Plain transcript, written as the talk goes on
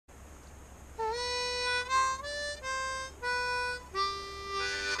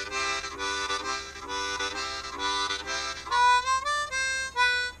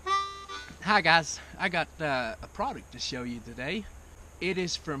Hi guys, I got a product to show you today. It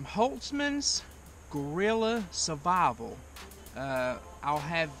is from Holtzman's Gorilla Survival. I'll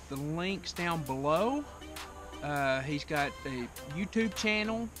have the links down below. He's got a YouTube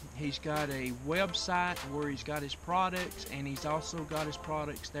channel, he's got a website where he's got his products, and he's also got his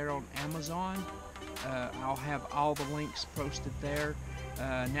products there on Amazon. I'll have all the links posted there.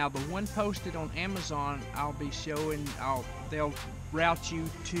 Now the one posted on Amazon, I'll be showing, they'll route you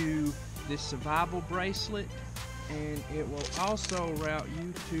to this survival bracelet, and it will also route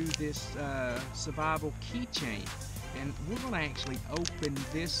you to this survival keychain. And we're going to actually open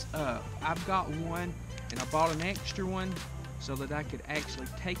this up. I've got one and I bought an extra one so that I could actually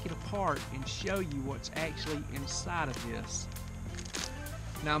take it apart and show you what's actually inside of this.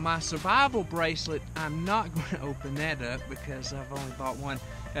 Now my survival bracelet, I'm not going to open that up because I've only bought one.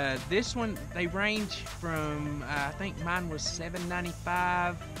 This one, they range from, I think mine was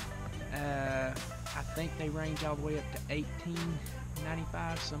 $7.95. I think they range all the way up to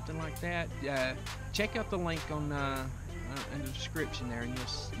 $18.95, something like that. Check out the link on in the description there, and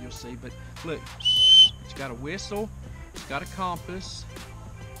you'll see. But look, it's got a whistle, it's got a compass,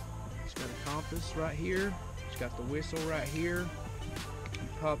 right here. It's got the whistle right here. You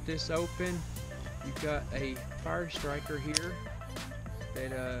pop this open. You've got a fire striker here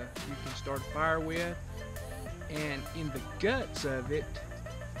that you can start a fire with, and in the guts of it,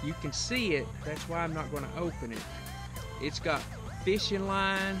 you can see it. That's why I'm not going to open it. It's got fishing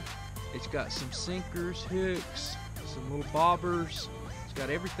line, it's got some sinkers, hooks, some little bobbers. It's got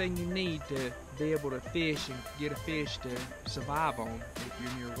everything you need to be able to fish and get a fish to survive on if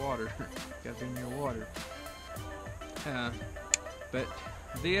you're near water. Got to be near water. But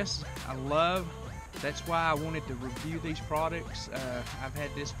this I love. That's why I wanted to review these products. I've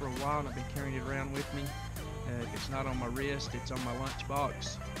had this for a while and I've been carrying it around with me. If it's not on my wrist, it's on my lunch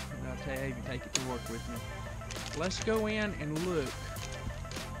box, and I'll tell you, I even take it to work with me. Let's go in and look.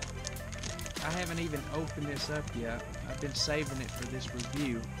 I haven't even opened this up yet. I've been saving it for this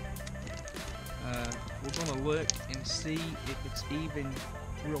review. We're going to look and see if it's even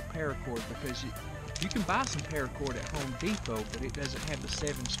real paracord, because you can buy some paracord at Home Depot, but it doesn't have the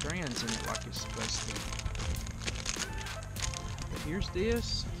 7 strands in it like it's supposed to. But here's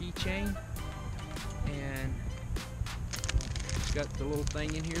this keychain. And it's got the little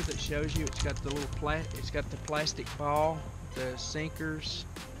thing in here that shows you. It's got the little it's got the plastic ball, the sinkers,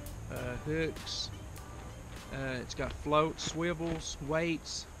 hooks. It's got floats, swivels,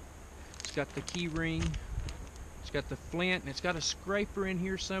 weights. It's got the key ring. It's got the flint, and it's got a scraper in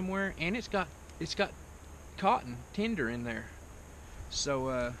here somewhere, and it's got cotton tinder in there.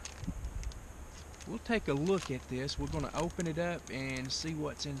 So we'll take a look at this. We're going to open it up and see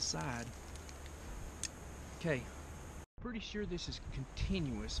what's inside. Okay, pretty sure this is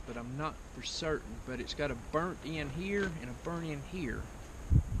continuous, but I'm not for certain. But it's got a burnt end here and a burnt end here.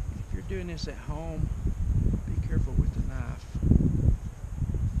 If you're doing this at home, be careful with the knife.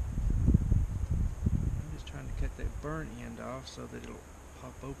 I'm just trying to cut that burnt end off so that it'll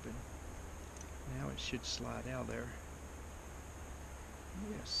pop open. Now it should slide out there.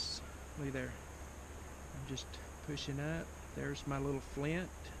 Yes, look there. I'm just pushing up. There's my little flint.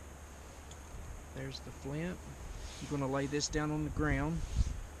 There's the flint. I'm going to lay this down on the ground.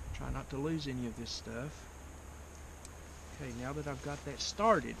 Try not to lose any of this stuff. Okay, now that I've got that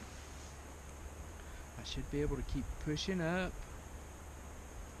started, I should be able to keep pushing up.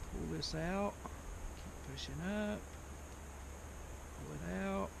 Pull this out. Keep pushing up. Pull it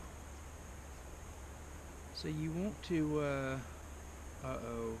out. So you want to,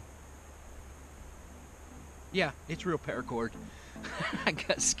 uh-oh. Yeah, it's real paracord. I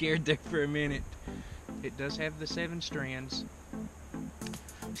got scared there for a minute. It does have the 7 strands.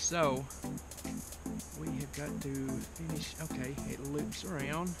 So we have got to finish. Okay, it loops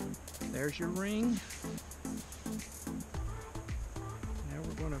around. There's your ring. Now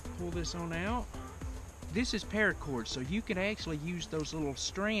we're going to pull this on out. This is paracord, so you can actually use those little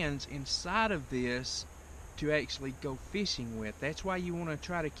strands inside of this to actually go fishing with. That's why you want to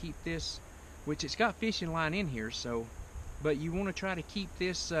try to keep this, which it's got fishing line in here, so, but you want to try to keep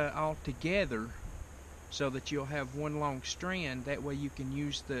this all together so that you'll have one long strand. That way you can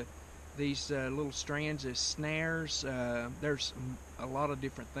use these little strands as snares. There's a lot of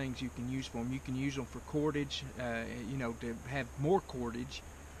different things you can use for them. You can use them for cordage, you know, to have more cordage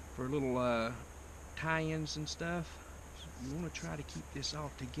for little tie-ins and stuff. So you want to try to keep this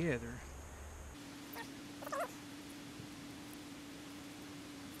all together.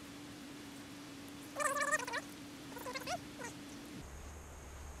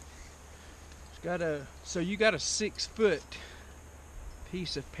 So you got a 6-foot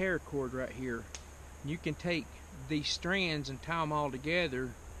piece of paracord right here. You can take these strands and tie them all together.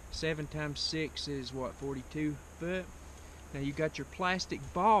 7 times 6 is what, 42 foot? Now you got your plastic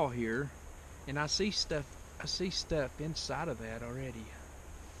ball here, and I see stuff inside of that already.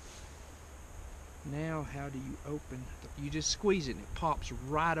 Now how do you open? You just squeeze it and it pops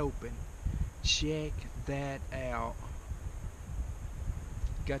right open. Check that out.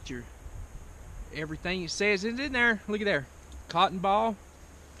 Got your everything it says is in there. Look at there. Cotton ball.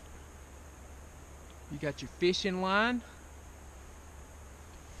 You got your fishing line.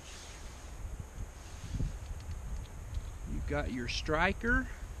 You got your striker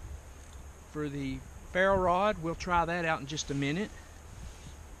for the ferro rod. We'll try that out in just a minute.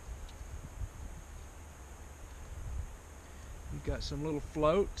 You got some little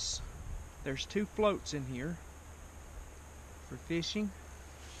floats. There's 2 floats in here for fishing.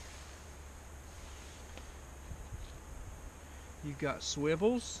 You've got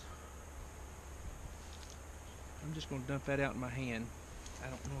swivels. I'm just going to dump that out in my hand. I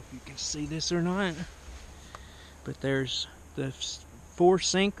don't know if you can see this or not, but there's the 4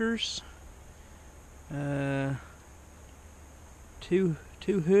 sinkers, 2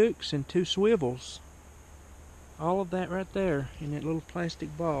 hooks and 2 swivels. All of that right there in that little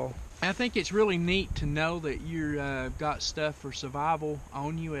plastic ball. I think it's really neat to know that you've got stuff for survival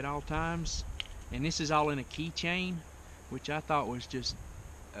on you at all times, and this is all in a keychain, which I thought was just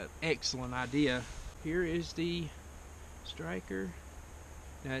an excellent idea. Here is the striker.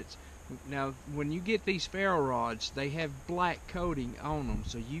 Now when you get these ferro rods, they have black coating on them,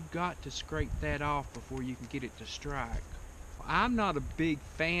 so you've got to scrape that off before you can get it to strike. I'm not a big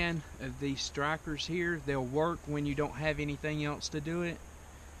fan of these strikers here. They'll work when you don't have anything else to do it.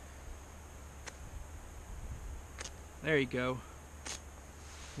 There you go.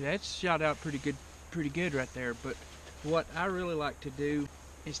 That's shot out pretty good right there. But what I really like to do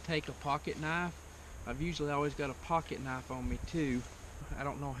is take a pocket knife. I've usually always got a pocket knife on me too. I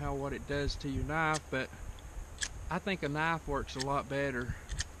don't know what it does to your knife, but I think a knife works a lot better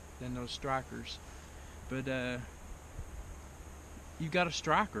than those strikers. But you got a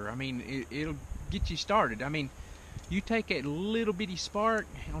striker. I mean, it'll get you started. I mean, you take a little bitty spark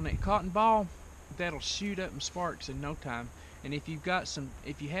on that cotton ball, that'll shoot up in sparks in no time. And if you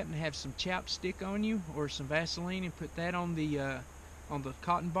happen to have some chapstick on you or some Vaseline and put that on the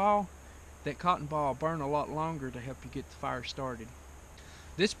cotton ball, that cotton ball will burn a lot longer to help you get the fire started.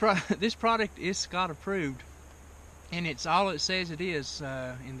 This product is Scott approved, and it's all it says it is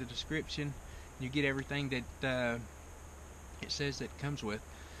in the description. You get everything that it says that it comes with.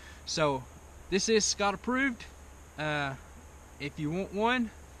 So this is Scott approved. If you want one,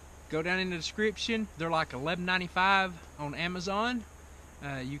 go down in the description. They're like $11.95 on Amazon.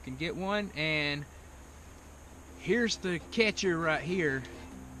 You can get one, and here's the catcher right here.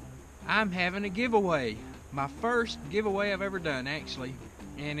 I'm having a giveaway. My first giveaway I've ever done, actually,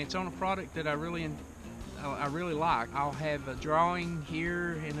 and it's on a product that I really like. I'll have a drawing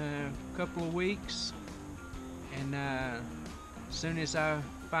here in a couple of weeks, and as soon as I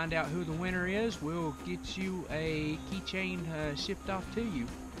find out who the winner is, we'll get you a keychain shipped off to you.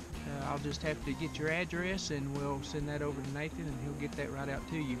 I'll just have to get your address, and we'll send that over to Nathan, and he'll get that right out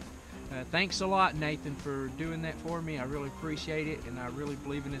to you. Thanks a lot, Nathan, for doing that for me. I really appreciate it, and I really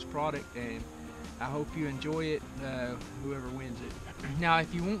believe in this product, and I hope you enjoy it, whoever wins it. Now,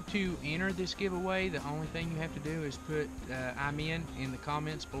 if you want to enter this giveaway, the only thing you have to do is put I'm in the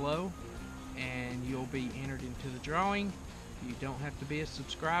comments below, and you'll be entered into the drawing. You don't have to be a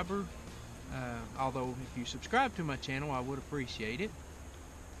subscriber, although if you subscribe to my channel, I would appreciate it.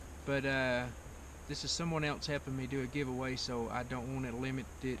 But this is someone else helping me do a giveaway, so I don't want to limit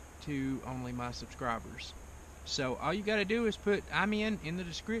it to only my subscribers. So all you got to do is put I'm in the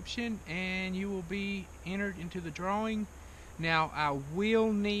description, and you will be entered into the drawing. Now, I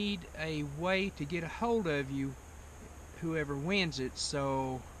will need a way to get a hold of you, whoever wins it,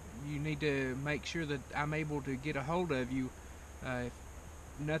 so you need to make sure that I'm able to get a hold of you. If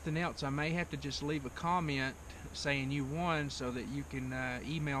nothing else, I may have to just leave a comment saying you won, so that you can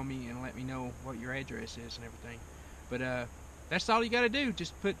email me and let me know what your address is and everything. But that's all you got to do.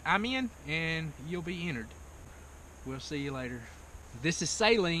 Just put I'm in, and you'll be entered. We'll see you later. This is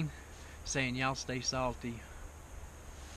Saline saying y'all stay salty.